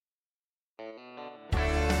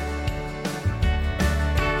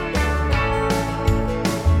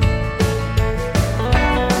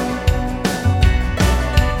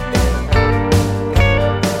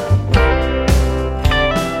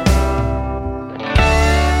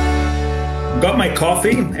Got my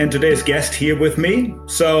coffee and today's guest here with me,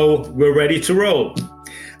 so we're ready to roll.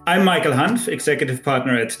 I'm Michael Hanf, Executive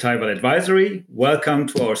Partner at Taiwan Advisory. Welcome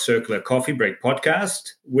to our Circular Coffee Break podcast,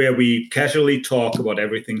 where we casually talk about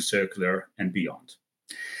everything circular and beyond.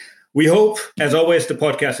 We hope, as always, the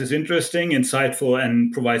podcast is interesting, insightful,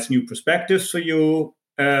 and provides new perspectives for you.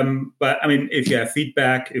 If you have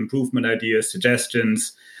feedback, improvement ideas,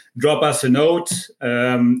 suggestions, drop us a note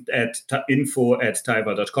at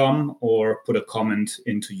info@taiwan.com or put a comment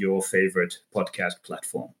into your favorite podcast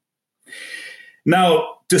platform.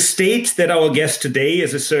 Now, to state that our guest today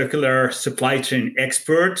is a circular supply chain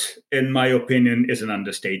expert, in my opinion, is an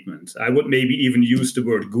understatement. I would maybe even use the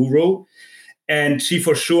word guru. And she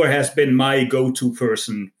for sure has been my go-to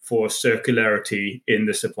person for circularity in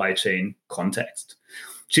the supply chain context.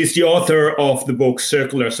 She's the author of the book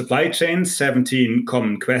Circular Supply Chain, 17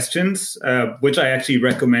 Common Questions, which I actually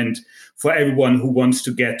recommend for everyone who wants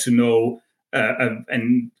to get to know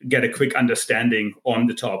and get a quick understanding on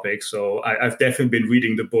the topic. So I've definitely been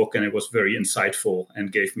reading the book, and it was very insightful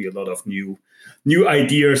and gave me a lot of new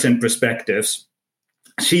ideas and perspectives.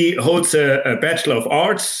 She holds a Bachelor of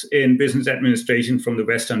Arts in Business Administration from the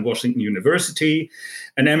Western Washington University,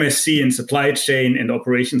 an MSc in Supply Chain and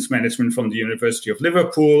Operations Management from the University of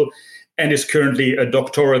Liverpool, and is currently a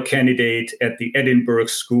doctoral candidate at the Edinburgh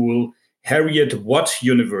School, Heriot-Watt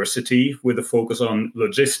University, with a focus on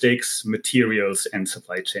logistics, materials, and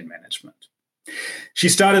supply chain management. She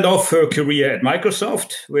started off her career at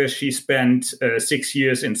Microsoft, where she spent 6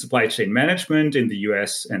 years in supply chain management in the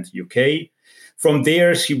US and the UK. From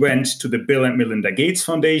there, she went to the Bill and Melinda Gates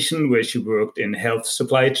Foundation, where she worked in health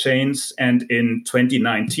supply chains. And in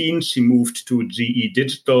 2019, she moved to GE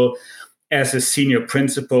Digital as a senior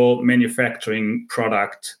principal manufacturing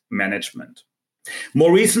product management.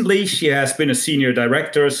 More recently, she has been a senior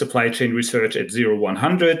director of supply chain research at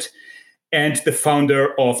 0100 and the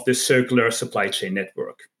founder of the Circular Supply Chain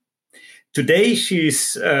Network. Today,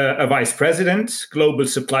 she's a vice president, global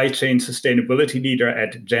supply chain sustainability leader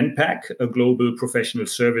at Genpact, a global professional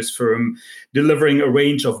service firm delivering a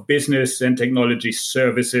range of business and technology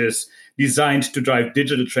services designed to drive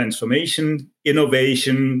digital transformation,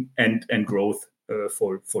 innovation, and growth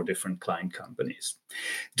for different client companies.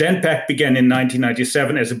 Genpact began in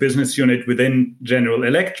 1997 as a business unit within General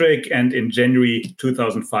Electric, and in January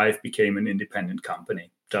 2005 became an independent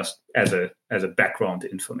company, just as a background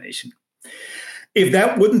information. If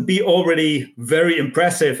that wouldn't be already very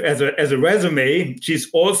impressive as a resume, she's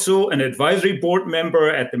also an advisory board member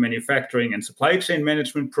at the Manufacturing and Supply Chain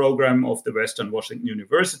Management program of the Western Washington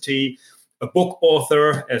University, a book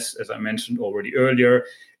author, as I mentioned already earlier,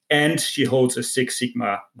 and she holds a Six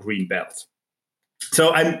Sigma Green Belt.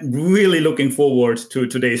 So I'm really looking forward to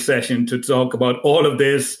today's session to talk about all of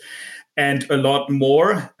this and a lot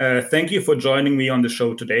more. Thank you for joining me on the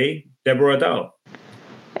show today, Deborah Dull.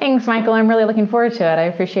 Thanks, Michael. I'm really looking forward to it. I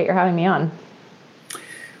appreciate your having me on.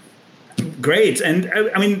 Great. And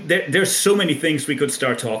there's so many things we could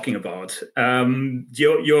start talking about.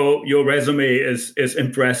 Your resume is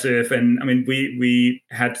impressive. And we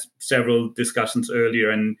had several discussions earlier.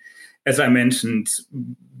 And as I mentioned,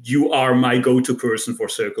 you are my go-to person for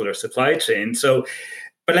circular supply chain. So,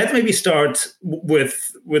 but let's maybe start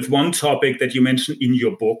with one topic that you mentioned in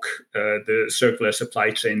your book, the Circular Supply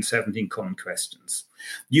Chain, 17 Common Questions.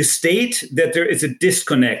 You state that there is a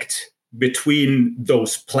disconnect between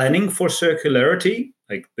those planning for circularity,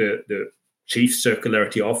 like the chief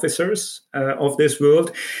circularity officers of this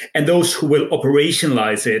world, and those who will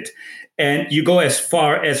operationalize it. And you go as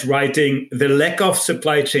far as writing, the lack of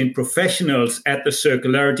supply chain professionals at the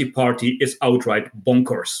circularity party is outright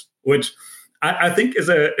bonkers, which I think is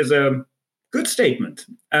a good statement.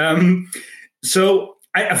 So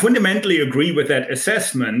I fundamentally agree with that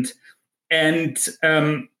assessment. And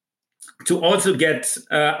to also get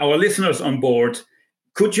our listeners on board,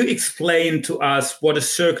 could you explain to us what a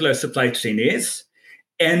circular supply chain is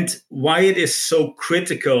and why it is so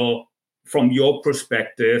critical from your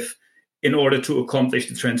perspective in order to accomplish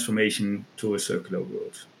the transformation to a circular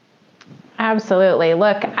world? Absolutely.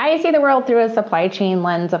 Look, I see the world through a supply chain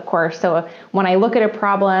lens, of course. So when I look at a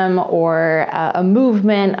problem or a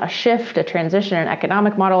movement, a shift, a transition in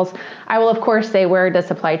economic models, I will, of course, say, where does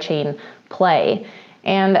supply chain play?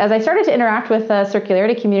 And as I started to interact with the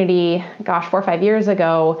circularity community, 4 or 5 years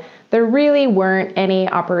ago, there really weren't any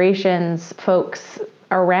operations folks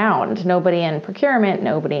around. Nobody in procurement,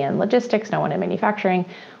 nobody in logistics, no one in manufacturing,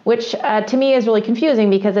 which to me is really confusing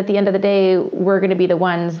because at the end of the day, we're going to be the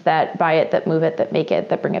ones that buy it, that move it, that make it,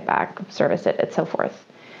 that bring it back, service it, and so forth.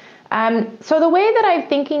 So the way that I'm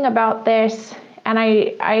thinking about this, and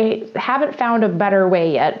I haven't found a better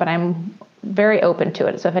way yet, but I'm very open to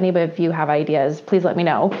it. So if any of you have ideas, please let me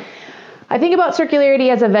know. I think about circularity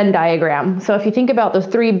as a Venn diagram. So if you think about those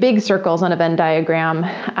three big circles on a Venn diagram,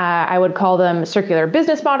 I would call them circular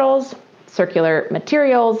business models, circular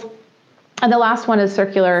materials, and the last one is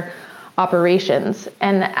circular operations.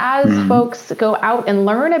 And as folks go out and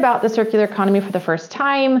learn about the circular economy for the first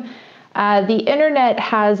time, the internet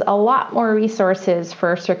has a lot more resources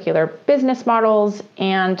for circular business models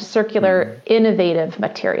and circular innovative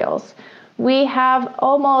materials. We have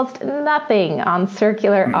almost nothing on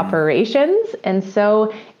circular operations. And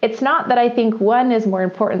so it's not that I think one is more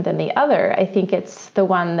important than the other. I think it's the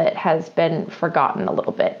one that has been forgotten a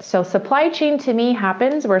little bit. So supply chain to me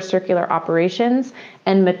happens where circular operations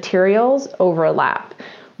and materials overlap.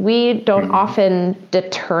 We don't often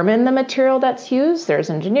determine the material that's used. There's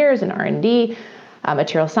engineers and R&D,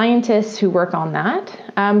 material scientists who work on that.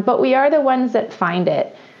 But we are the ones that find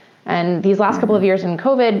it. And these last couple of years in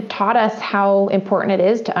COVID taught us how important it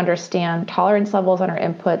is to understand tolerance levels on our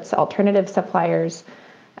inputs, alternative suppliers,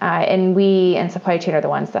 and we and supply chain are the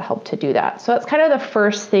ones that help to do that. So that's kind of the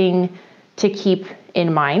first thing to keep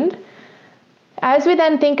in mind. As we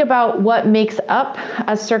then think about what makes up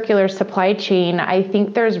a circular supply chain, I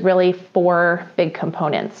think there's really four big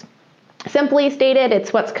components. Simply stated,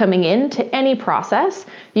 it's what's coming into any process.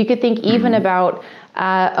 You could think even about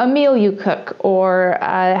a meal you cook or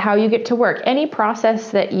how you get to work. Any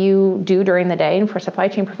process that you do during the day, and for supply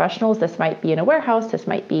chain professionals, this might be in a warehouse, this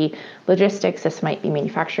might be logistics, this might be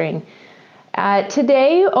manufacturing.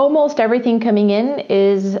 Today, almost everything coming in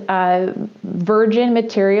is virgin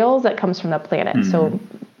materials that comes from the planet. So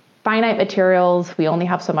finite materials, we only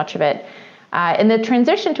have so much of it. And the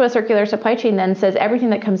transition to a circular supply chain then says everything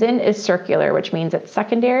that comes in is circular, which means it's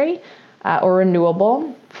secondary or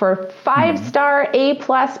renewable. For 5-star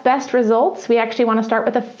A+ best results, we actually want to start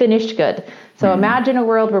with a finished good. So imagine a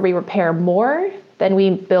world where we repair more than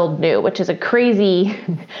we build new, which is a crazy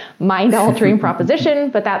mind-altering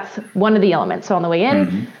proposition, but that's one of the elements. So on the way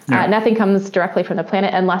in, nothing comes directly from the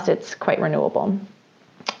planet unless it's quite renewable.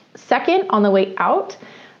 Second, on the way out,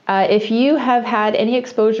 if you have had any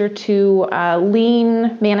exposure to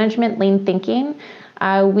lean management, lean thinking,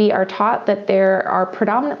 we are taught that there are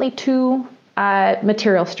predominantly two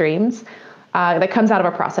material streams that comes out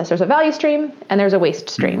of a process. There's a value stream and there's a waste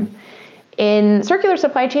stream. In circular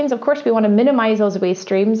supply chains, of course, we want to minimize those waste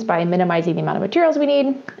streams by minimizing the amount of materials we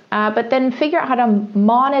need, but then figure out how to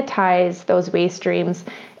monetize those waste streams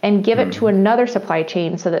and give it to another supply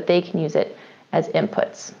chain so that they can use it as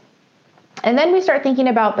inputs. And then we start thinking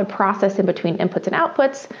about the process in between inputs and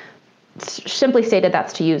outputs. Simply stated,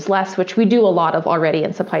 that's to use less, which we do a lot of already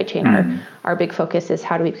in supply chain. Our big focus is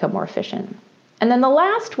how do we become more efficient. And then the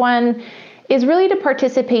last one is really to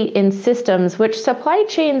participate in systems, which supply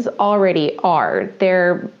chains already are.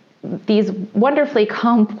 They're these wonderfully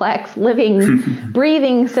complex, living,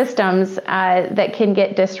 breathing systems that can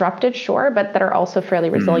get disrupted, sure, but that are also fairly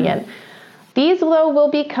resilient. These, though,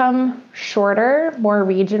 will become shorter, more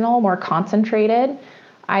regional, more concentrated.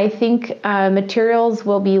 I think materials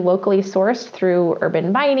will be locally sourced through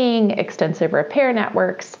urban mining, extensive repair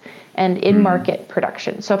networks, and in-market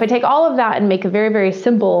production. So if I take all of that and make a very, very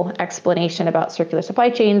simple explanation about circular supply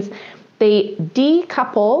chains, they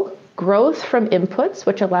decouple growth from inputs,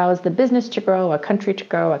 which allows the business to grow, a country to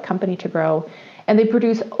grow, a company to grow, and they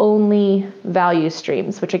produce only value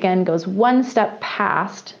streams, which again goes one step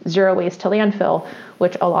past zero waste to landfill,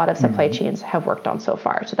 which a lot of supply chains have worked on so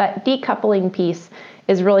far. So that decoupling piece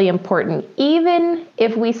is really important. Even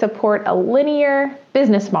if we support a linear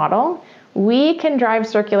business model, we can drive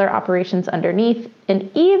circular operations underneath. And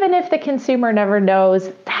even if the consumer never knows,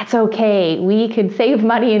 that's okay. We can save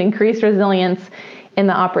money and increase resilience in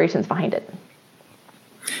the operations behind it.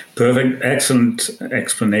 Perfect, excellent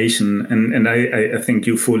explanation, and I think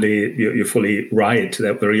you're fully right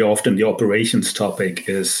that very often the operations topic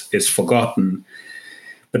is forgotten,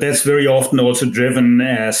 but that's very often also driven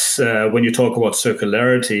as when you talk about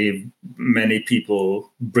circularity, many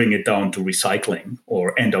people bring it down to recycling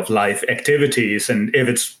or end of life activities, and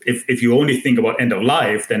if you only think about end of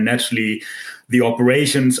life, then naturally the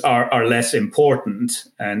operations are less important,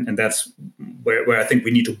 and that's where I think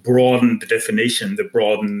we need to broaden the definition, to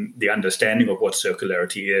broaden the understanding of what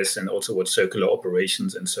circularity is and also what circular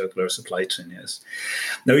operations and circular supply chain is.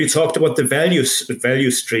 Now, you talked about the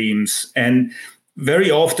value streams, and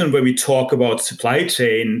very often when we talk about supply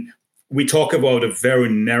chain, we talk about a very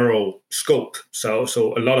narrow scope. So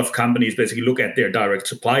a lot of companies basically look at their direct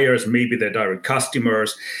suppliers, maybe their direct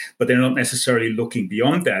customers, but they're not necessarily looking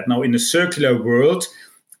beyond that. Now, in a circular world,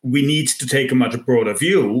 we need to take a much broader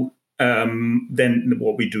view than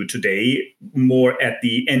what we do today, more at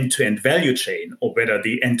the end-to-end value chain, or better,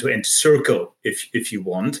 the end-to-end circle, if you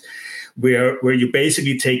want, where you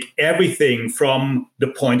basically take everything from the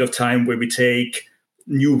point of time where we take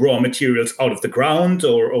new raw materials out of the ground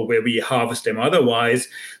or where we harvest them otherwise,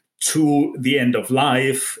 to the end of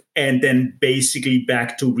life, and then basically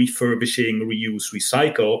back to refurbishing, reuse,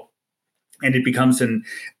 recycle. And it becomes an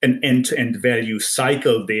end-to-end value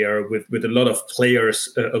cycle there with a lot of players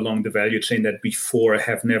along the value chain that before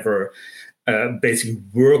have never basically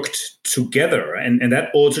worked together. And that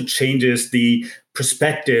also changes the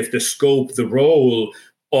perspective, the scope, the role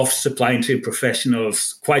of supply chain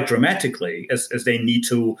professionals quite dramatically, as they need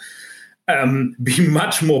to be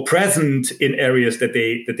much more present in areas that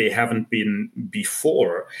they haven't been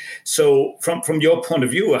before. So from your point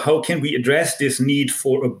of view, how can we address this need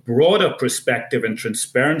for a broader perspective and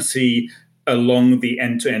transparency along the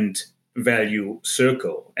end-to-end value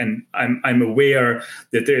circle? And I'm aware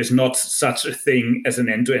that there is not such a thing as an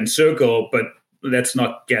end-to-end circle, but let's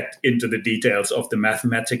not get into the details of the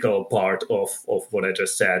mathematical part of what I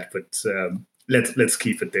just said, but let's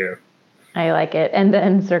keep it there. I like it. And the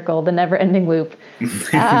end circle, the never-ending loop.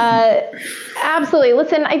 Absolutely.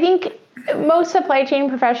 Listen, I think most supply chain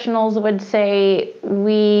professionals would say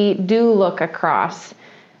we do look across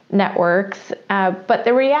networks, but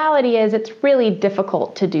the reality is it's really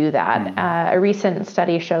difficult to do that. A recent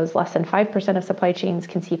study shows less than 5% of supply chains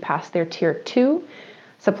can see past their tier 2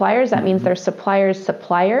 suppliers. That means their supplier's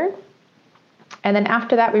supplier. And then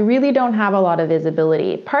after that, we really don't have a lot of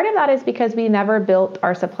visibility. Part of that is because we never built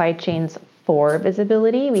our supply chains for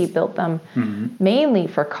visibility. We built them mainly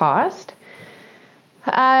for cost.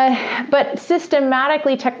 But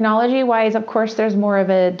systematically, technology-wise, of course, there's more of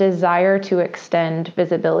a desire to extend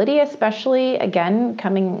visibility, especially, again,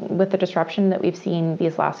 coming with the disruption that we've seen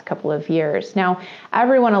these last couple of years. Now,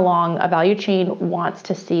 everyone along a value chain wants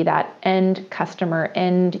to see that end customer,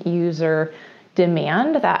 end user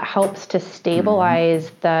demand that helps to stabilize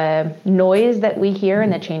the noise that we hear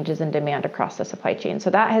and the changes in demand across the supply chain. So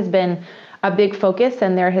that has been a big focus,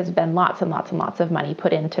 and there has been lots and lots and lots of money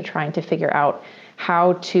put into trying to figure out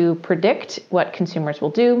how to predict what consumers will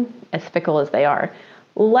do, as fickle as they are.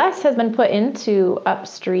 Less has been put into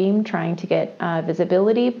upstream trying to get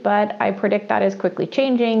visibility, but I predict that is quickly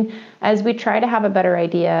changing as we try to have a better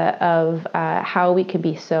idea of how we can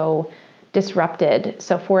be so disrupted.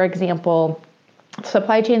 So for example,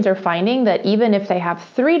 supply chains are finding that even if they have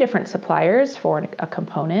 3 different suppliers for a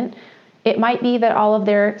component, it might be that all of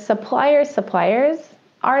their suppliers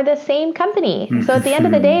are the same company. So at the end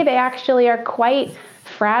of the day, they actually are quite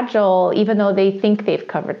fragile, even though they think they've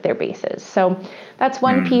covered their bases. So that's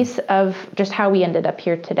one piece of just how we ended up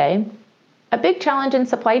here today. A big challenge in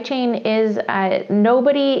supply chain is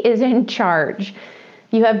nobody is in charge.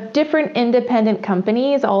 You have different independent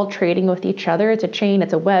companies all trading with each other. It's a chain,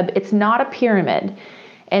 it's a web, it's not a pyramid.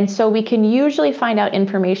 And so we can usually find out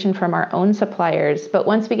information from our own suppliers, but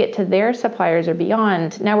once we get to their suppliers or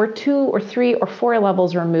beyond, now we're 2 or 3 or 4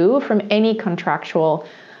 levels removed from any contractual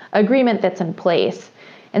agreement that's in place.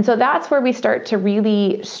 And so that's where we start to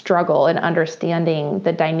really struggle in understanding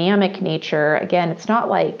the dynamic nature. Again, it's not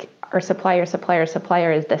like our supplier is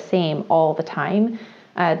the same all the time.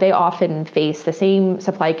 They often face the same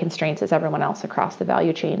supply constraints as everyone else across the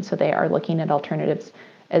value chain, so they are looking at alternatives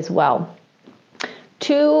as well.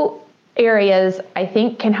 2 areas I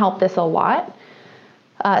think can help this a lot.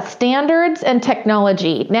 Standards and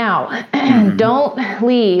technology. Now, don't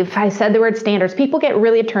leave. I said the word standards. People get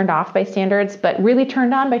really turned off by standards, but really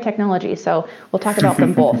turned on by technology. So we'll talk about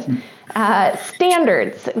them both.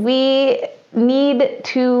 Standards. We need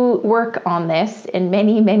to work on this in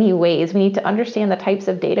many, many ways. We need to understand the types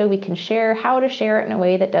of data we can share, how to share it in a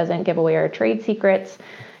way that doesn't give away our trade secrets,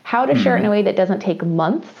 how to share it in a way that doesn't take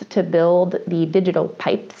months to build the digital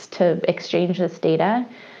pipes to exchange this data.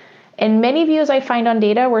 And many views I find on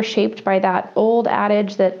data were shaped by that old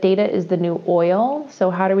adage that data is the new oil.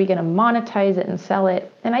 So how are we going to monetize it and sell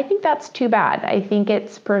it? And I think that's too bad. I think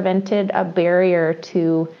it's prevented a barrier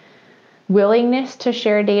to willingness to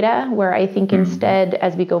share data, where I think instead,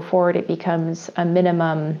 as we go forward, it becomes a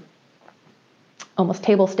minimum, almost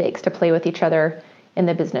table stakes to play with each other in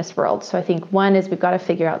the business world. So I think one is we've got to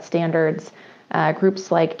figure out standards. Groups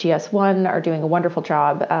like GS1 are doing a wonderful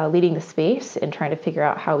job leading the space in trying to figure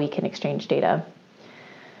out how we can exchange data.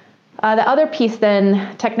 The other piece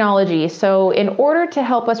then, technology. So in order to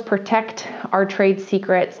help us protect our trade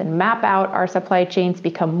secrets and map out our supply chains,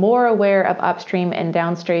 become more aware of upstream and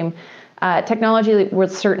downstream, technology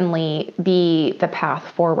would certainly be the path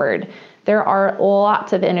forward. There are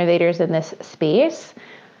lots of innovators in this space.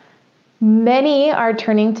 Many are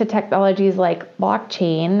turning to technologies like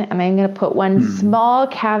blockchain, and I'm going to put one small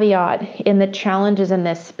caveat in the challenges in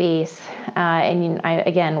this space. And I,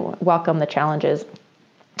 again, welcome the challenges.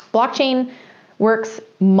 Blockchain works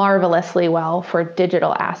marvelously well for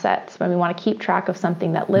digital assets when we want to keep track of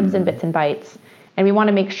something that lives in bits and bytes, and we want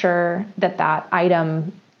to make sure that that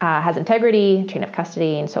item has integrity, chain of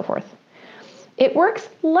custody, and so forth. It works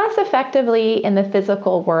less effectively in the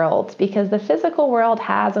physical world because the physical world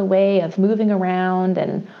has a way of moving around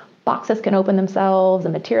and boxes can open themselves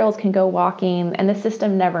and materials can go walking, and the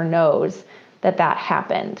system never knows that that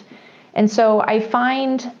happened. And so I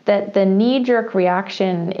find that the knee-jerk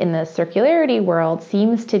reaction in the circularity world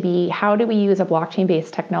seems to be, how do we use a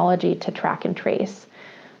blockchain-based technology to track and trace?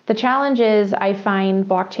 The challenge is I find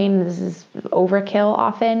blockchain is overkill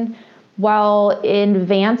often. While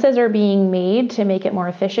advances are being made to make it more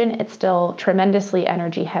efficient, it's still tremendously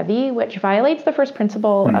energy heavy, which violates the first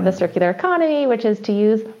principle of the circular economy, which is to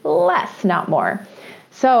use less, not more.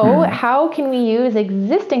 So how can we use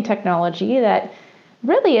existing technology that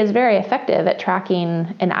really is very effective at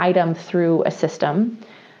tracking an item through a system?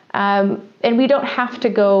 And we don't have to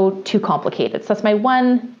go too complicated. So that's my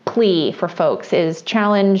one plea for folks is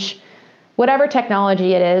challenge whatever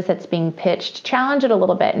technology it is that's being pitched, challenge it a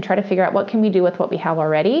little bit and try to figure out what can we do with what we have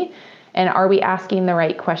already. And are we asking the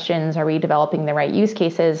right questions? Are we developing the right use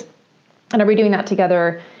cases? And are we doing that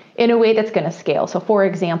together in a way that's going to scale? So for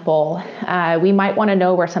example, we might want to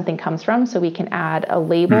know where something comes from so we can add a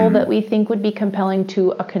label that we think would be compelling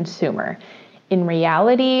to a consumer. In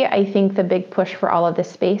reality, I think the big push for all of this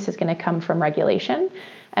space is going to come from regulation.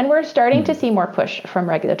 And we're starting to see more push from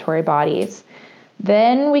regulatory bodies.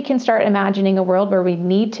 Then we can start imagining a world where we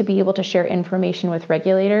need to be able to share information with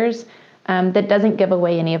regulators that doesn't give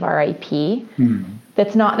away any of our IP,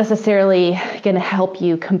 that's not necessarily going to help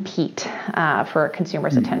you compete for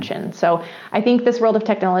consumers' attention. So I think this world of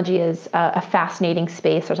technology is a fascinating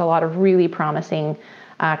space. There's a lot of really promising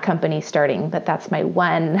companies starting, but that's my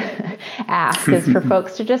one ask is for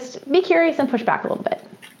folks to just be curious and push back a little bit.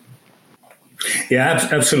 Yeah,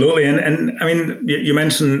 absolutely. And I mean, you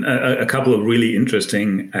mentioned a couple of really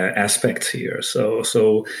interesting aspects here.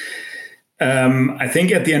 So I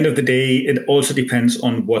think at the end of the day, it also depends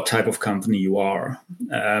on what type of company you are.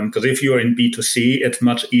 Because if you're in B2C, it's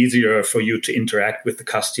much easier for you to interact with the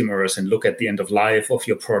customers and look at the end of life of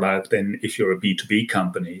your product than if you're a B2B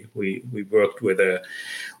company. We worked with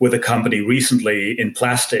a company recently in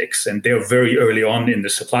plastics, and they're very early on in the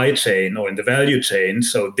supply chain or in the value chain.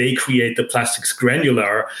 So they create the plastics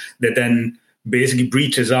granular that then basically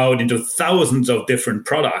breaches out into thousands of different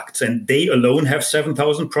products, and they alone have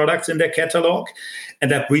 7,000 products in their catalog,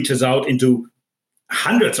 and that breaches out into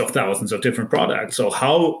hundreds of thousands of different products. So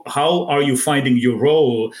how are you finding your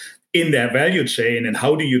role in that value chain, and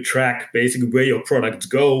how do you track basically where your products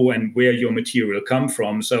go and where your material come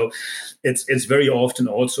from? So it's very often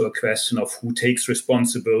also a question of who takes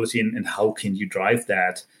responsibility and how can you drive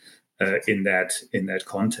that in that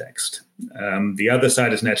context. The other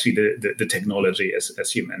side is naturally the technology,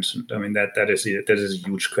 as you mentioned. I mean, that is a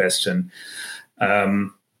huge question.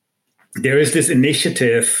 There is this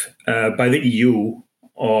initiative by the EU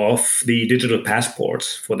of the digital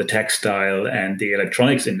passports for the textile and the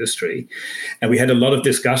electronics industry, and we had a lot of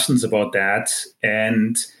discussions about that.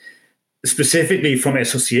 And specifically from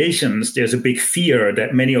associations, there's a big fear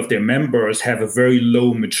that many of their members have a very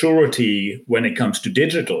low maturity when it comes to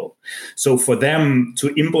digital. So for them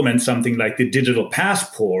to implement something like the digital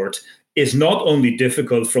passport is not only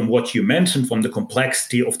difficult from what you mentioned, from the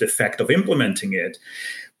complexity of the fact of implementing it,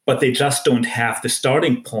 but they just don't have the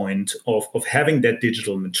starting point of having that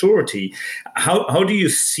digital maturity. How do you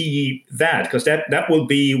see that? Because that will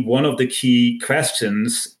be one of the key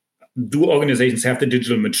questions. Do organizations have the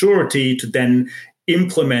digital maturity to then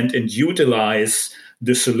implement and utilize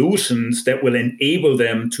the solutions that will enable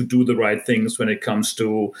them to do the right things when it comes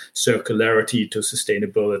to circularity, to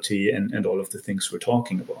sustainability, and all of the things we're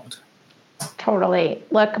talking about? Totally.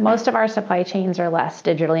 Look, most of our supply chains are less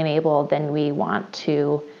digitally enabled than we want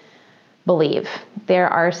to believe. There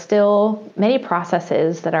are still many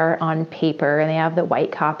processes that are on paper, and they have the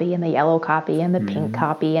white copy and the yellow copy and the pink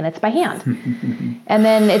copy, and it's by hand. And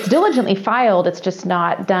then it's diligently filed. It's just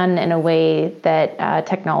not done in a way that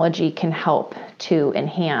technology can help to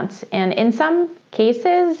enhance. And in some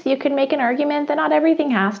cases, you can make an argument that not everything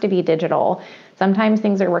has to be digital. Sometimes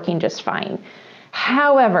things are working just fine.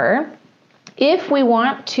 However, if we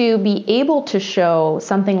want to be able to show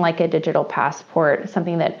something like a digital passport,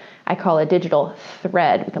 something that I call a digital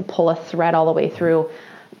thread, we can pull a thread all the way through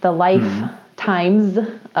the lifetimes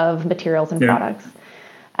of materials and products.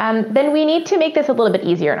 then we need to make this a little bit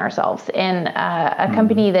easier on ourselves. And a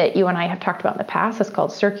company that you and I have talked about in the past is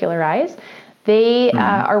called Circularize. They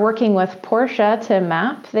are working with Porsche to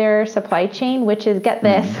map their supply chain, which is, get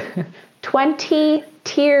this, 20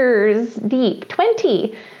 tiers deep.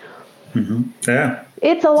 20. Yeah.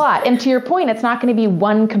 It's a lot. And to your point, it's not going to be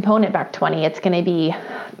one component back 20. It's going to be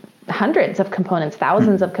hundreds of components,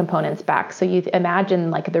 thousands of components back. So you imagine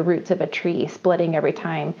like the roots of a tree splitting every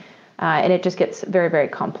time. And it just gets very, very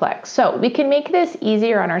complex. So we can make this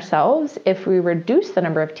easier on ourselves if we reduce the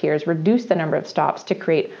number of tiers, reduce the number of stops to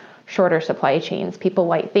create shorter supply chains. People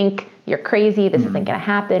might think you're crazy, this isn't going to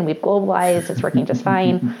happen, we've globalized, it's working just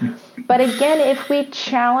fine. But again, if we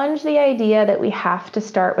challenge the idea that we have to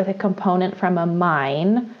start with a component from a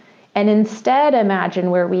mine and instead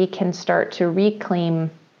imagine where we can start to reclaim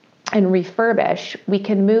and refurbish, we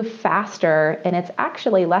can move faster, and it's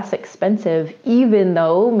actually less expensive even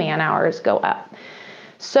though man hours go up.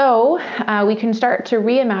 So we can start to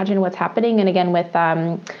reimagine what's happening. And again, with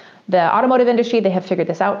the automotive industry, they have figured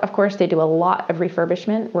this out. Of course, they do a lot of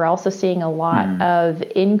refurbishment. We're also seeing a lot of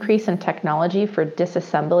increase in technology for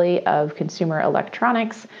disassembly of consumer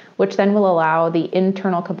electronics, which then will allow the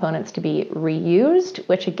internal components to be reused,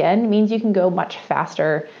 which again means you can go much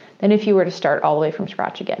faster than if you were to start all the way from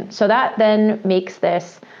scratch again. So that then makes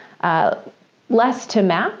this less to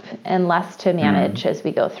map and less to manage as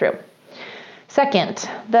we go through. Second,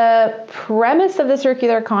 the premise of the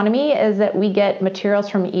circular economy is that we get materials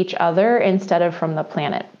from each other instead of from the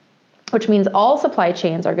planet, which means all supply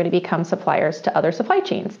chains are going to become suppliers to other supply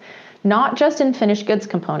chains, not just in finished goods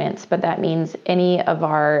components, but that means any of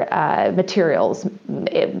our materials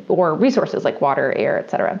or resources like water, air, et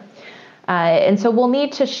cetera. And so we'll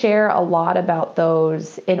need to share a lot about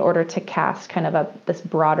those in order to cast kind of this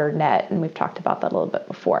broader net. And we've talked about that a little bit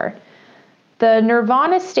before. The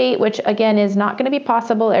nirvana state, which again is not going to be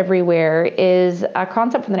possible everywhere, is a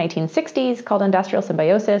concept from the 1960s called industrial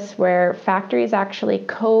symbiosis, where factories actually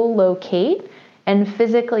co-locate and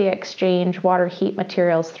physically exchange water, heat,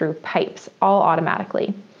 materials through pipes, all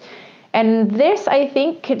automatically. And this, I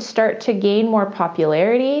think, could start to gain more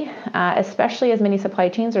popularity, especially as many supply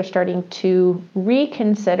chains are starting to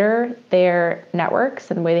reconsider their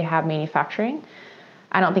networks and the way they have manufacturing.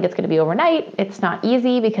 I don't think it's going to be overnight. It's not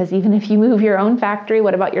easy because even if you move your own factory,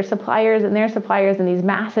 what about your suppliers and their suppliers and these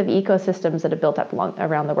massive ecosystems that have built up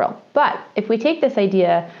around the world? But if we take this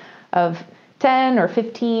idea of 10 or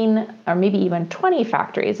 15 or maybe even 20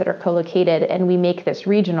 factories that are co-located and we make this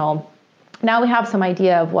regional, now we have some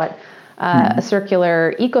idea of what a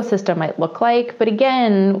circular ecosystem might look like. But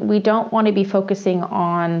again, we don't want to be focusing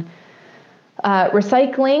on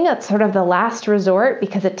recycling. That's sort of the last resort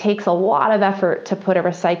because it takes a lot of effort to put a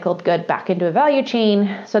recycled good back into a value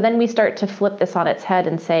chain. So then we start to flip this on its head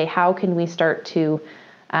and say, how can we start to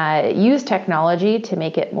use technology to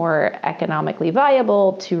make it more economically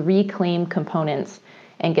viable to reclaim components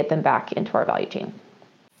and get them back into our value chain?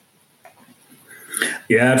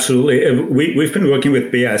 Yeah, absolutely. We've been working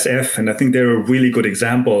with BASF, and I think they're a really good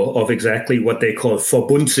example of exactly what they call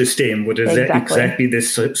Verbundsystem, which is exactly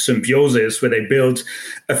this symbiosis where they build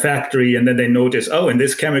a factory and then they notice, oh, in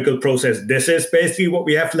this chemical process, this is basically what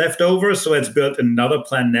we have left over. So let's build another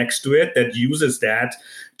plant next to it that uses that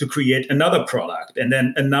to create another product and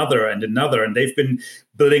then another and another. And they've been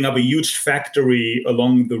building up a huge factory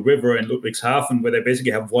along the river in Ludwigshafen, where they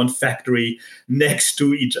basically have one factory next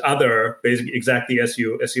to each other, basically exactly as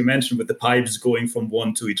you mentioned, with the pipes going from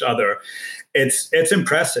one to each other. It's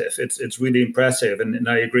impressive. It's really impressive. And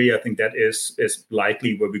I agree. I think that is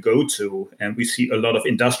likely where we go to. And we see a lot of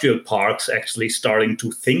industrial parks actually starting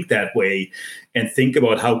to think that way and think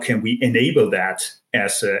about how can we enable that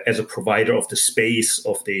as a provider of the space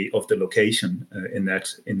of the location in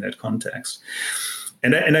that context.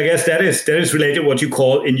 And I guess that is related to what you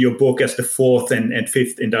call in your book as the fourth and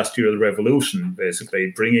fifth industrial revolution,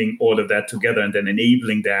 basically bringing all of that together and then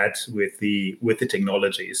enabling that with the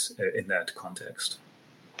technologies in that context.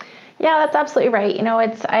 Yeah, that's absolutely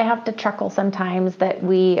right. I have to chuckle sometimes that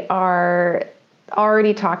we are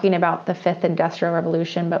already talking about the fifth industrial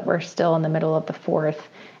revolution, but we're still in the middle of the fourth.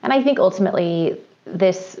 And I think ultimately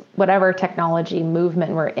this, whatever technology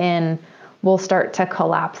movement we're in, will start to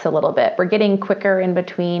collapse a little bit. We're getting quicker in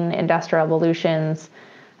between industrial revolutions.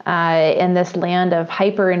 In this land of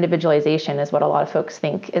hyper-individualization is what a lot of folks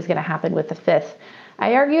think is going to happen with the fifth.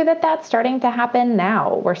 I argue that that's starting to happen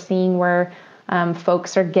now. We're seeing where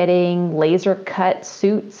folks are getting laser-cut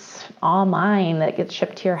suits online that get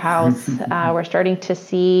shipped to your house. We're starting to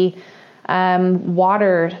see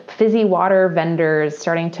fizzy water vendors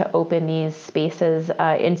starting to open these spaces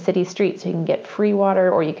in city streets. So you can get free water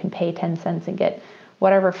or you can pay 10 cents and get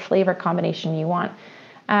whatever flavor combination you want.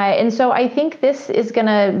 And so I think this is going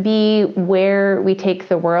to be where we take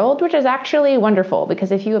the world, which is actually wonderful, because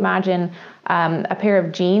if you imagine a pair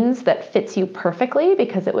of jeans that fits you perfectly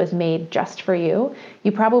because it was made just for you,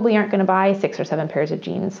 you probably aren't going to buy 6 or 7 pairs of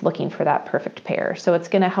jeans looking for that perfect pair. So it's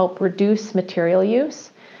going to help reduce material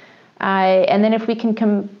use. And then if we can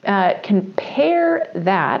compare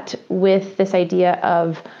that with this idea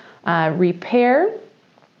of repair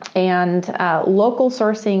and local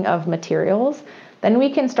sourcing of materials, then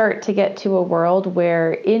we can start to get to a world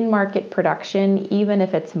where in-market production, even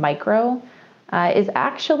if it's micro, is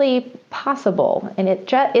actually possible. And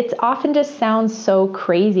it often just sounds so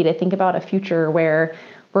crazy to think about a future where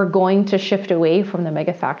we're going to shift away from the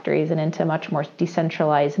mega factories and into much more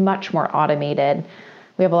decentralized, much more automated.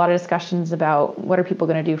 We have a lot of discussions about what are people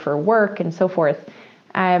going to do for work and so forth.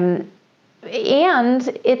 And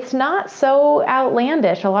it's not so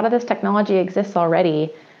outlandish. A lot of this technology exists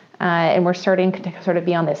already. And we're starting to sort of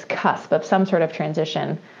be on this cusp of some sort of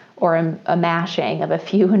transition or a mashing of a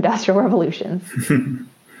few industrial revolutions.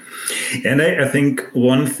 And I think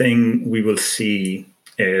one thing we will see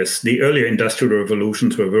is the earlier industrial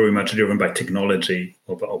revolutions were very much driven by technology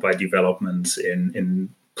or by developments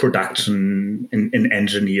in production, in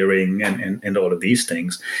engineering, and all of these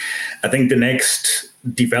things. I think the next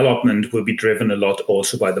development will be driven a lot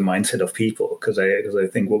also by the mindset of people, because I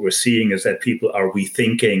think what we're seeing is that people are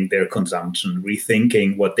rethinking their consumption,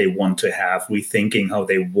 rethinking what they want to have, rethinking how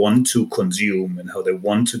they want to consume and how they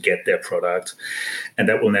want to get their product. And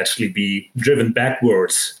that will naturally be driven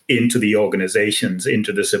backwards into the organizations,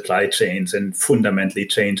 into the supply chains, and fundamentally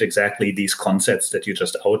change exactly these concepts that you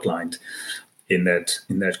just outlined in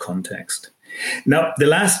that context. Now, the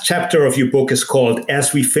last chapter of your book is called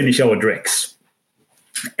As We Finish Our Drinks.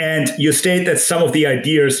 And you state that some of the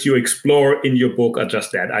ideas you explore in your book are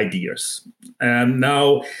just that, ideas.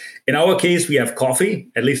 Now, in our case, we have coffee,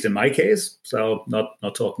 at least in my case, so not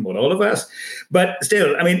talking about all of us. But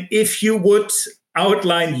still, I mean, if you would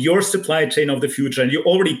outline your supply chain of the future, and you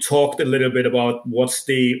already talked a little bit about what's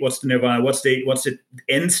the nirvana, what's the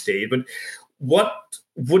end state, but what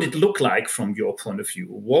would it look like from your point of view?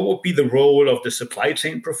 What would be the role of the supply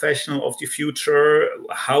chain professional of the future?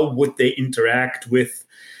 How would they interact with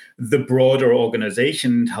the broader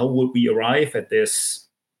organization? How would we arrive at this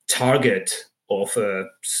target of a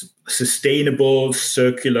sustainable,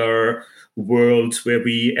 circular world where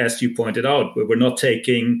we, as you pointed out, where we're not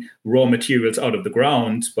taking raw materials out of the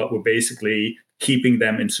ground, but we're basically keeping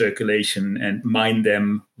them in circulation and mine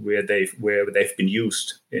them where they've been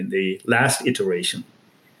used in the last iteration?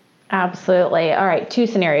 Absolutely. All right, 2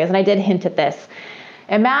 scenarios, and I did hint at this.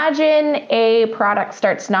 Imagine a product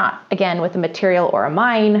starts not, again, with a material or a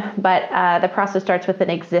mine, but the process starts with an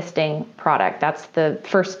existing product. That's the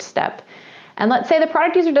first step. And let's say the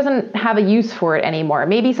product user doesn't have a use for it anymore.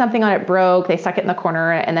 Maybe something on it broke, they stuck it in the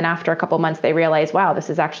corner, and then after a couple months, they realize, wow, this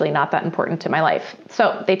is actually not that important to my life.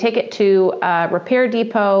 So they take it to a repair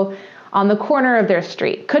depot on the corner of their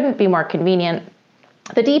street. Couldn't be more convenient.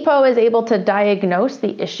 The depot is able to diagnose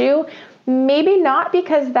the issue, maybe not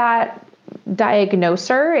because that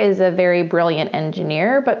diagnoser is a very brilliant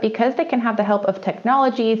engineer, but because they can have the help of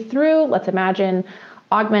technology through, let's imagine,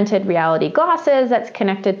 augmented reality glasses that's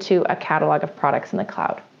connected to a catalog of products in the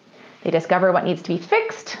cloud. They discover what needs to be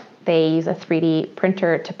fixed. They use a 3D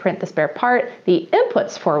printer to print the spare part, the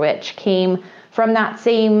inputs for which came from that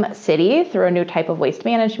same city through a new type of waste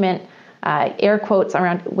management, air quotes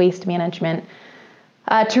around waste management,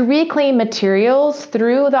 to reclaim materials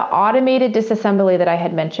through the automated disassembly that I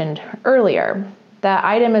had mentioned earlier. The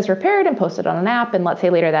item is repaired and posted on an app, and let's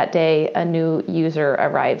say later that day, a new user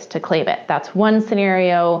arrives to claim it. That's one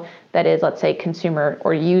scenario that is, let's say, consumer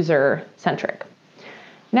or user-centric.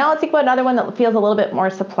 Now let's think about another one that feels a little bit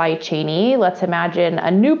more supply chainy. Let's imagine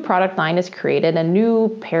a new product line is created, a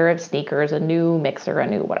new pair of sneakers, a new mixer, a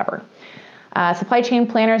new whatever. Supply chain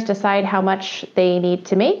planners decide how much they need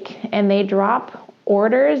to make, and they drop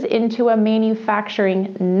orders into a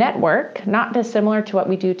manufacturing network, not dissimilar to what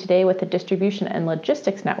we do today with the distribution and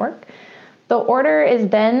logistics network. The order is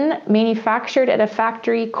then manufactured at a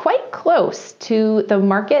factory quite close to the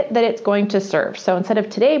market that it's going to serve. So instead of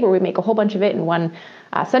today, where we make a whole bunch of it in one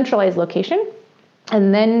centralized location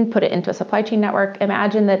and then put it into a supply chain network,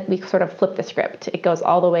 imagine that we sort of flip the script. It goes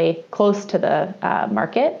all the way close to the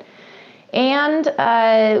market. And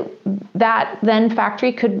that then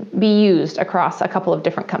factory could be used across a couple of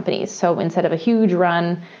different companies. So instead of a huge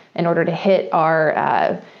run, in order to hit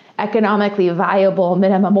our economically viable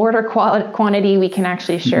minimum order quantity, we can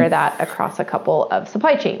actually share that across a couple of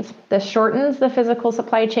supply chains. This shortens the physical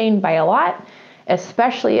supply chain by a lot,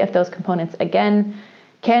 especially if those components, again,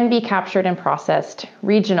 can be captured and processed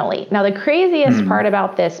regionally. Now, the craziest part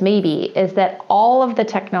about this maybe is that all of the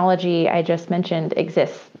technology I just mentioned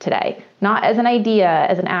exists today, not as an idea,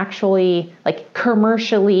 as an actually, like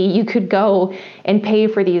commercially, you could go and pay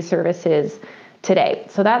for these services today.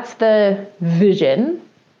 So that's the vision.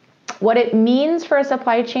 What it means for a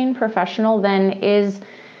supply chain professional then is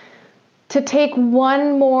to take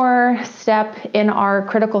one more step in our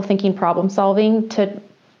critical thinking problem solving to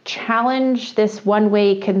challenge this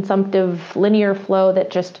one-way consumptive linear flow that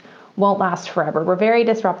just won't last forever. We're very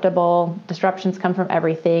disruptible. Disruptions come from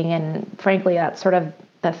everything. And frankly, that's sort of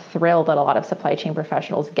the thrill that a lot of supply chain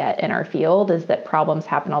professionals get in our field, is that problems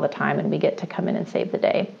happen all the time and we get to come in and save the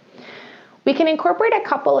day. We can incorporate a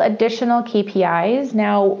couple additional KPIs.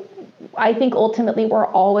 Now, I think ultimately we're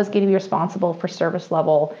always going to be responsible for service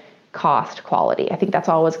level, cost, quality. I think that's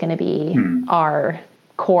always going to be our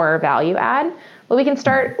core value add. But we can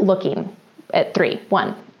start looking at 3.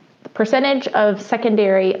 1, the percentage of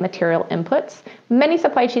secondary material inputs. Many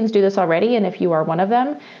supply chains do this already, and if you are one of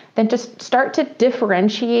them, then just start to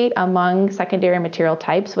differentiate among secondary material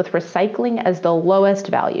types with recycling as the lowest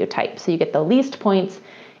value type. So you get the least points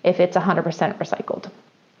if it's 100% recycled.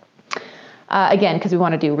 Again, because we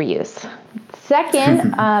want to do reuse.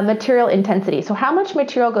 Second, material intensity. So how much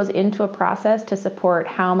material goes into a process to support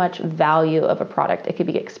how much value of a product? It could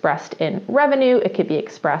be expressed in revenue, it could be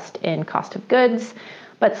expressed in cost of goods,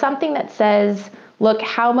 but something that says, look,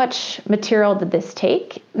 how much material did this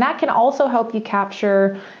take? And that can also help you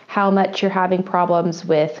capture how much you're having problems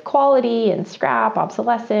with quality and scrap,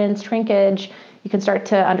 obsolescence, shrinkage. You can start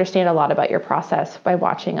to understand a lot about your process by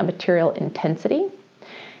watching a material intensity.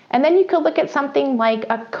 And then you could look at something like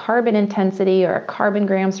a carbon intensity or a carbon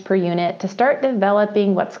grams per unit to start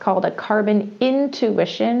developing what's called a carbon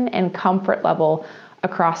intuition and comfort level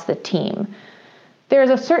across the team.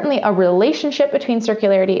 There's certainly a relationship between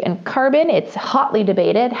circularity and carbon. It's hotly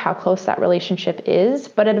debated how close that relationship is,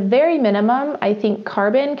 but at a very minimum, I think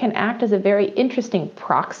carbon can act as a very interesting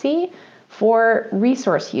proxy for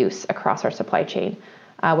resource use across our supply chain,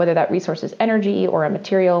 whether that resource is energy or a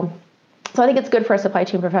material. So I think it's good for a supply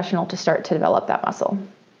chain professional to start to develop that muscle.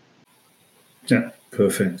 Yeah,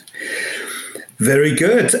 perfect. Very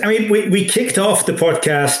good. I mean, we kicked off the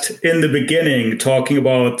podcast in the beginning talking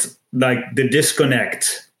about like the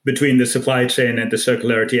disconnect between the supply chain and the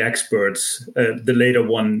circularity experts.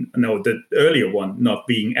 The earlier one not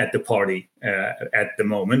being at the party at the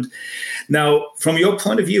moment. Now, from your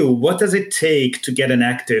point of view, what does it take to get an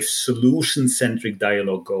active solution-centric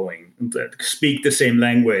dialogue going? Speak the same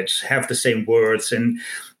language, have the same words, and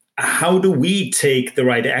how do we take the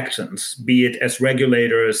right actions, be it as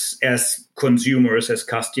regulators, as consumers, as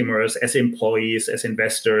customers, as employees, as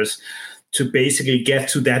investors, to basically get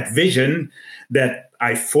to that vision that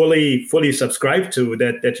I fully subscribe to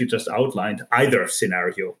that you just outlined? Either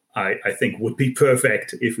scenario, I think, would be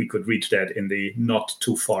perfect if we could reach that in the not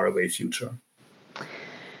too far away future.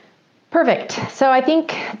 Perfect. So I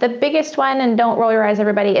think the biggest one, and don't roll your eyes,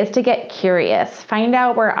 everybody, is to get curious. Find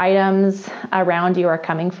out where items around you are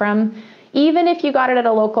coming from. Even if you got it at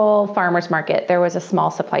a local farmer's market, there was a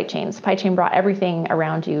small supply chain. Supply chain brought everything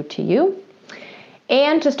around you to you.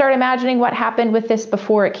 And to start imagining what happened with this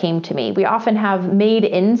before it came to me. We often have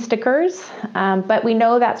made-in stickers, but we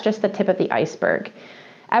know that's just the tip of the iceberg.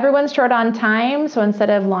 Everyone's short on time, so instead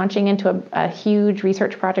of launching into a huge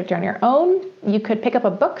research project on your own, you could pick up a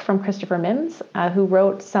book from Christopher Mims, who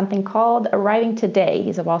wrote something called Arriving Today.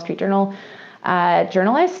 He's a Wall Street Journal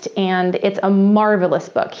journalist, and it's a marvelous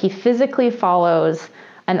book. He physically follows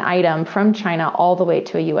an item from China all the way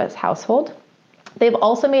to a U.S. household. They've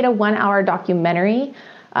also made a 1-hour documentary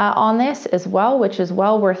on this as well, which is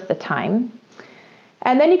well worth the time.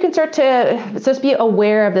 And then you can start to just be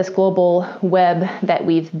aware of this global web that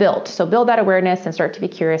we've built. So build that awareness and start to be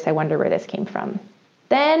curious. I wonder where this came from.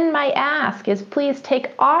 Then my ask is, please take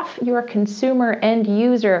off your consumer, end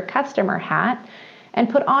user, customer hat and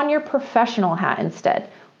put on your professional hat instead.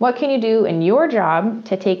 What can you do in your job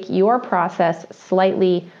to take your process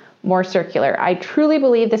slightly more circular? I truly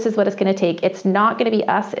believe this is what it's going to take. It's not going to be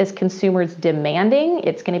us as consumers demanding.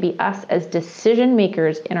 It's going to be us as decision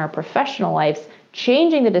makers in our professional lives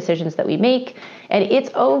changing the decisions that we make. And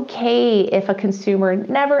it's okay if a consumer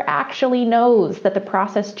never actually knows that the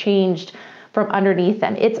process changed from underneath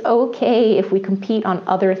them. It's okay if we compete on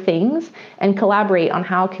other things and collaborate on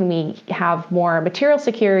how can we have more material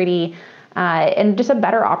security and just a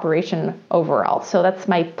better operation overall. So that's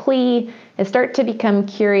my plea, is start to become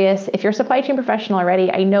curious. If you're a supply chain professional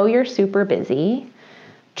already, I know you're super busy.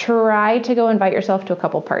 Try to go invite yourself to a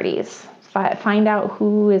couple parties. find out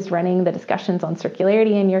who is running the discussions on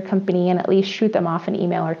circularity in your company and at least shoot them off an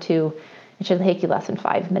email or two. It should take you less than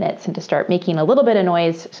 5 minutes, and to start making a little bit of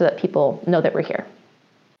noise so that people know that we're here.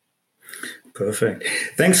 Perfect.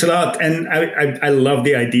 Thanks a lot. And I love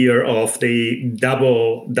the idea of the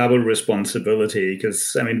double responsibility,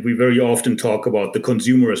 because we very often talk about the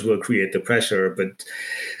consumers will create the pressure, but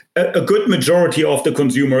a good majority of the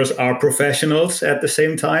consumers are professionals at the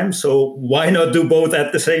same time. So why not do both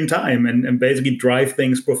at the same time and basically drive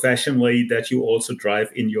things professionally that you also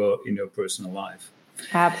drive in your personal life?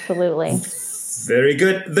 Absolutely. Very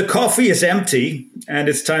good. The coffee is empty, and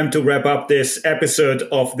it's time to wrap up this episode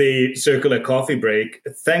of the Circular Coffee Break.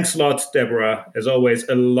 Thanks a lot, Deborah. As always,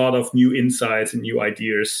 a lot of new insights and new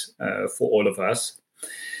ideas for all of us.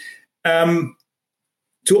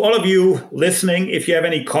 To all of you listening, if you have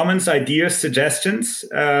any comments, ideas, suggestions,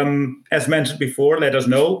 as mentioned before, let us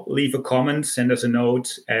know. Leave a comment, send us a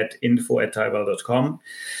note at info@taival.com.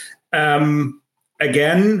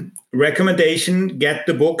 Again, recommendation, get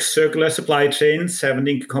the book Circular Supply Chain,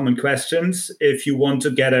 17 Common Questions. If you want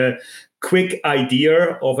to get a quick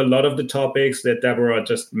idea of a lot of the topics that Deborah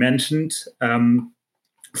just mentioned.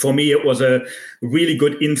 For me, it was a really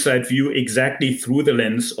good inside view exactly through the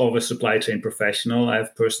lens of a supply chain professional.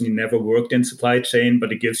 I've personally never worked in supply chain,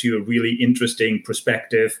 but it gives you a really interesting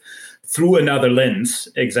perspective through another lens,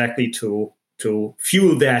 exactly to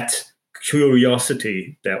fuel that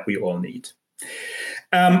curiosity that we all need.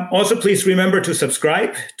 Also, please remember to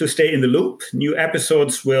subscribe to stay in the loop. New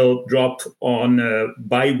episodes will drop on a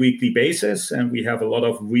bi-weekly basis, and we have a lot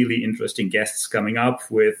of really interesting guests coming up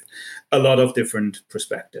with a lot of different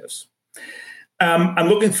perspectives. I'm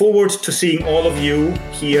looking forward to seeing all of you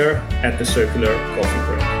here at the Circular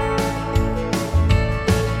Coffee Break.